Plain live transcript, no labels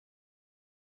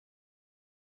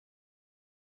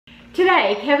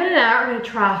Today, Kevin and I are going to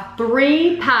try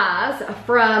 3 pies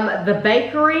from the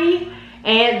bakery,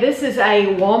 and this is a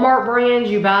Walmart brand.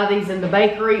 You buy these in the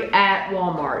bakery at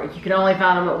Walmart. You can only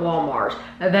find them at Walmart.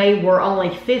 They were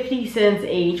only 50 cents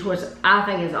each, which I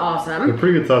think is awesome. They're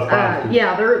pretty good size pies.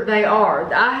 Yeah, they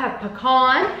are. I have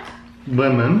pecan,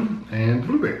 lemon, and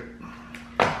blueberry.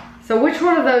 So which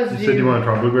one of those you said you want to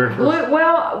try blueberry first?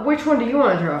 Well, which one do you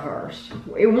want to try first?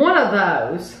 One of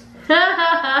those.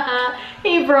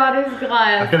 He brought his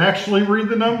glass. I can actually read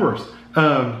the numbers.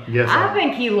 Yes. I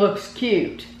think he looks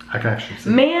cute. I can actually see.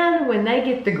 Men, when they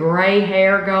get the gray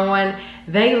hair going,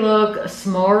 they look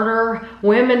smarter.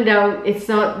 Women don't.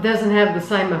 Doesn't have the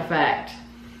same effect.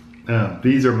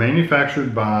 These are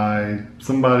manufactured by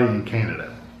somebody in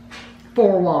Canada.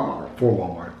 For Walmart. For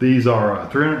Walmart. These are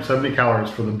 370 calories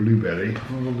for the blueberry.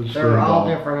 They're all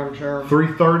different, I'm sure.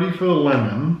 330 for the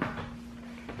lemon.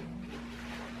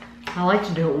 I like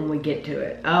to do it when we get to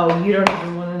it. Oh, you don't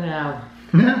even want to know.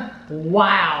 Yeah.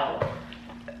 Wow.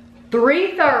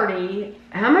 330.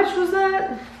 How much was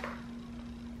that?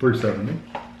 370.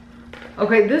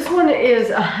 Okay, this one is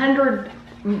 100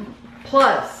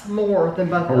 plus more than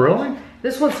both. Oh, really?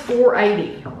 This one's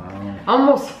 480. Wow.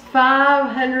 Almost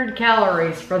 500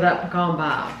 calories for that pecan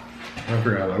pie. I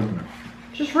forgot to open it.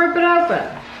 Just rip it open.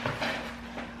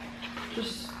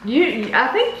 I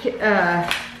think, there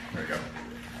you go.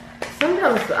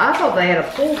 sometimes, I thought they had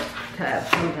a pull tab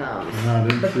sometimes. No, I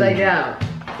didn't but see they that. don't.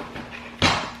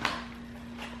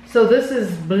 So this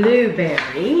is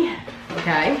blueberry,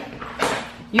 okay?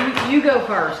 You go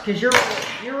first, because you're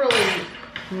really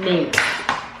neat.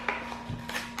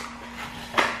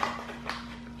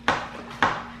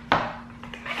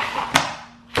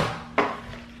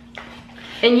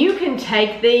 And you can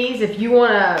take these, if you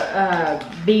want to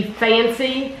be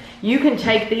fancy, you can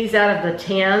take these out of the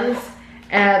tins.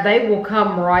 They will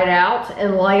come right out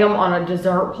and lay them on a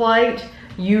dessert plate.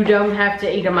 You don't have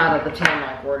to eat them out of the tin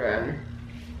like we're doing.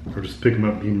 Or just pick them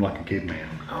up and eat them like a kid man.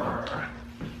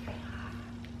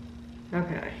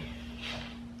 Okay.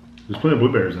 There's plenty of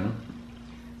blueberries in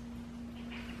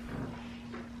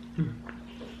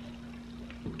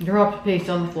it. Drop a piece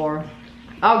on the floor.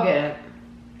 I'll get it.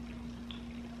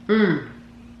 Mmm.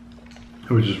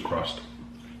 It was just crust.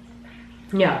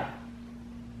 Yeah.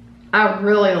 I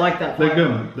really like that flavor.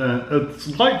 They're good.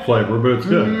 It's light flavor, but it's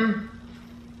good.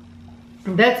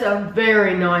 That's a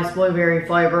very nice blueberry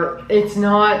flavor. It's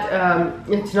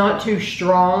not too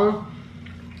strong.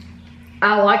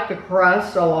 I like the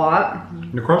crust a lot.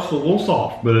 The crust is a little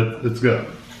soft, but it's good.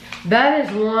 That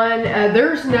is one.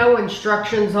 There's no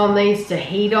instructions on these to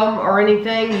heat them or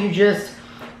anything. You just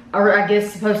are, I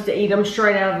guess, supposed to eat them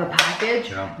straight out of the package.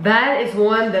 Yeah. That is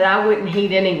one that I wouldn't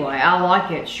heat anyway. I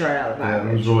like it straight out of the package.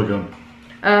 Yeah, it was really good.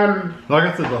 Like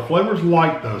I said, the flavor's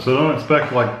light though, so don't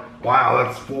expect like, wow,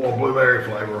 that's full of blueberry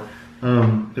flavor.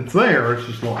 It's there, it's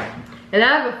just light. And I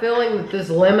have a feeling that this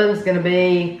lemon's going to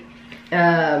be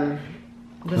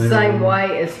the same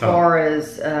way as far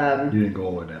as you didn't go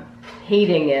all the way down.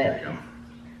 Heating it. There you go.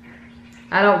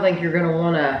 I don't think you're going to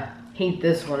want to heat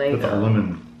this one either. That's a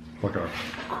lemon, like a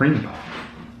cream pie.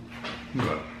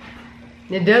 But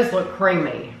it does look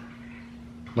creamy.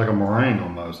 like a meringue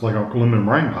almost, like a lemon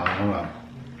meringue pie. I don't know.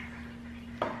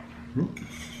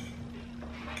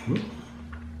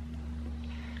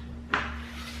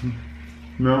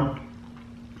 No,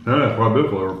 that's quite a bit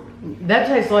of flavor. That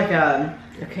tastes like a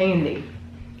candy.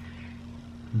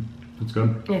 It's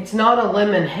good. It's not a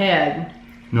lemon head.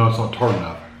 No, it's not tart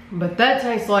enough. But that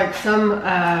tastes like some,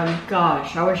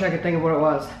 gosh, I wish I could think of what it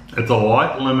was. It's a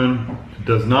light lemon. It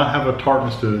does not have a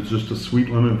tartness to it. It's just a sweet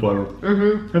lemon flavor.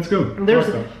 That's good. There's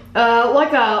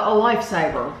like a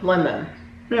Lifesaver lemon.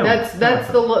 Yeah, that's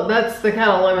the kind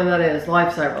of lemon that is,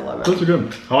 Lifesaver lemon. Those are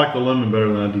good. I like the lemon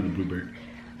better than I do the blueberry.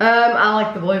 I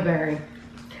like the blueberry.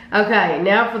 Okay,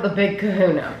 now for the big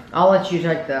kahuna. I'll let you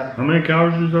take the... How many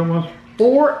calories is that was?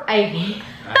 480.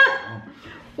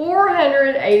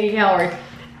 480 calories.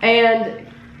 And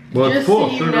well, just it's full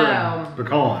so of sugar and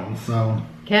pecans, so...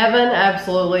 Kevin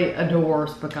absolutely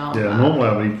adores pecan pie. Yeah, normally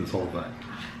I would eat this whole thing.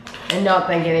 And not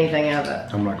think anything of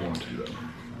it. I'm not going to, though.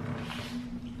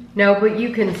 No, but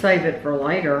you can save it for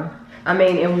later. I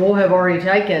mean, and we'll have already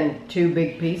taken 2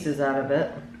 big pieces out of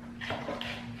it.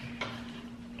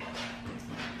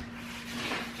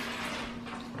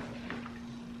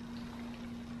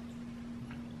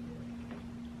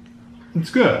 It's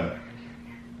good.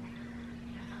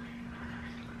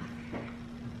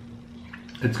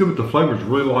 It's good, but the flavor's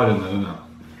really light in there,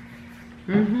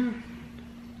 isn't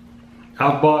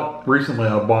it? Recently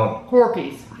I bought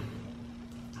Corky's.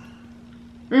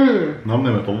 Mm. I'm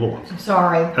thinking with the little ones.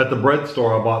 Sorry. At the bread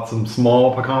store, I bought some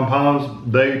small pecan pies.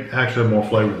 They actually have more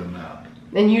flavor than that.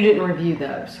 And you didn't review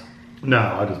those? No,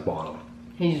 I just bought them.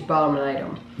 He just bought them and ate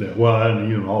them. Yeah, well, I didn't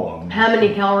eat them all of them. How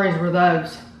many calories were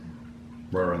those?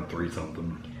 Right around 3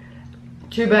 something.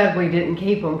 Too bad we didn't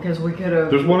keep them because we could have.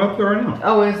 There's one up there right now.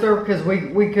 Oh, is there? Because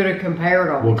we could have compared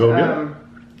them. We'll go get it.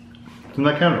 It's in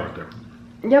that counter right there.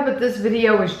 Yeah, but this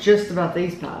video is just about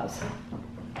these pies.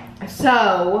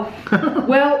 So,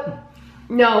 well,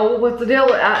 no, what the deal,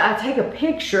 I take a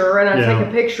picture and I take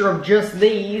a picture of just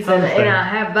these and I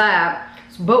have that.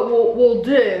 But what we'll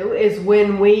do is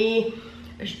when we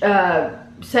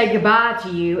say goodbye to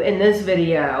you in this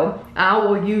video, I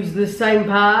will use this same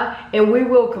pie and we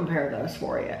will compare those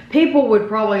for you. People would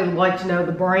probably like to know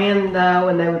the brand though,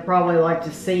 and they would probably like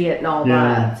to see it and all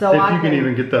that. So if you can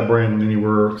even get that brand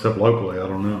anywhere except locally, I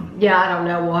don't know. Yeah, I don't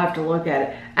know. We'll have to look at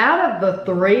it. Out of the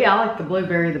 3, I like the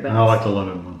blueberry the best. I like the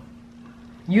lemon one.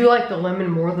 You like the lemon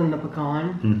more than the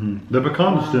pecan? Mm-hmm. The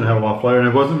pecan just didn't have a lot of flavor, and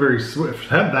it wasn't very sweet. If it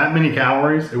had that many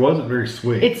calories, it wasn't very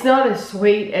sweet. It's not as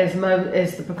sweet as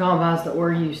the pecan pies that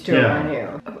we're used to around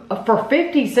here. For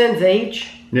 50 cents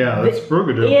each, yeah, that's real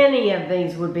good deal. Any of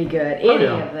these would be good. Any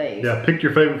of these. Yeah, pick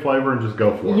your favorite flavor and just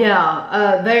go for it.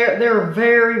 Yeah, they're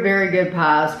very, very good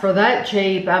pies. For that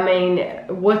cheap, I mean,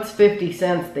 what's 50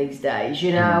 cents these days?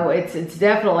 You know, it's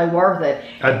definitely worth it.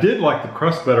 I did like the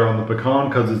crust better on the pecan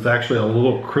because it's actually a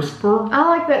little crisper. I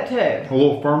like that too. A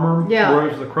little firmer. Yeah.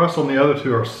 Whereas the crust on the other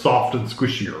two are soft and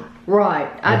squishier.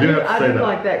 Right. I do that.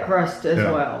 like that crust as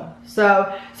well.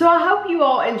 So I hope you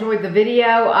all enjoyed the video.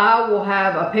 I will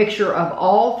have a picture of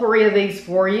all 3 of these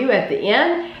for you at the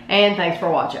end. And thanks for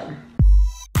watching.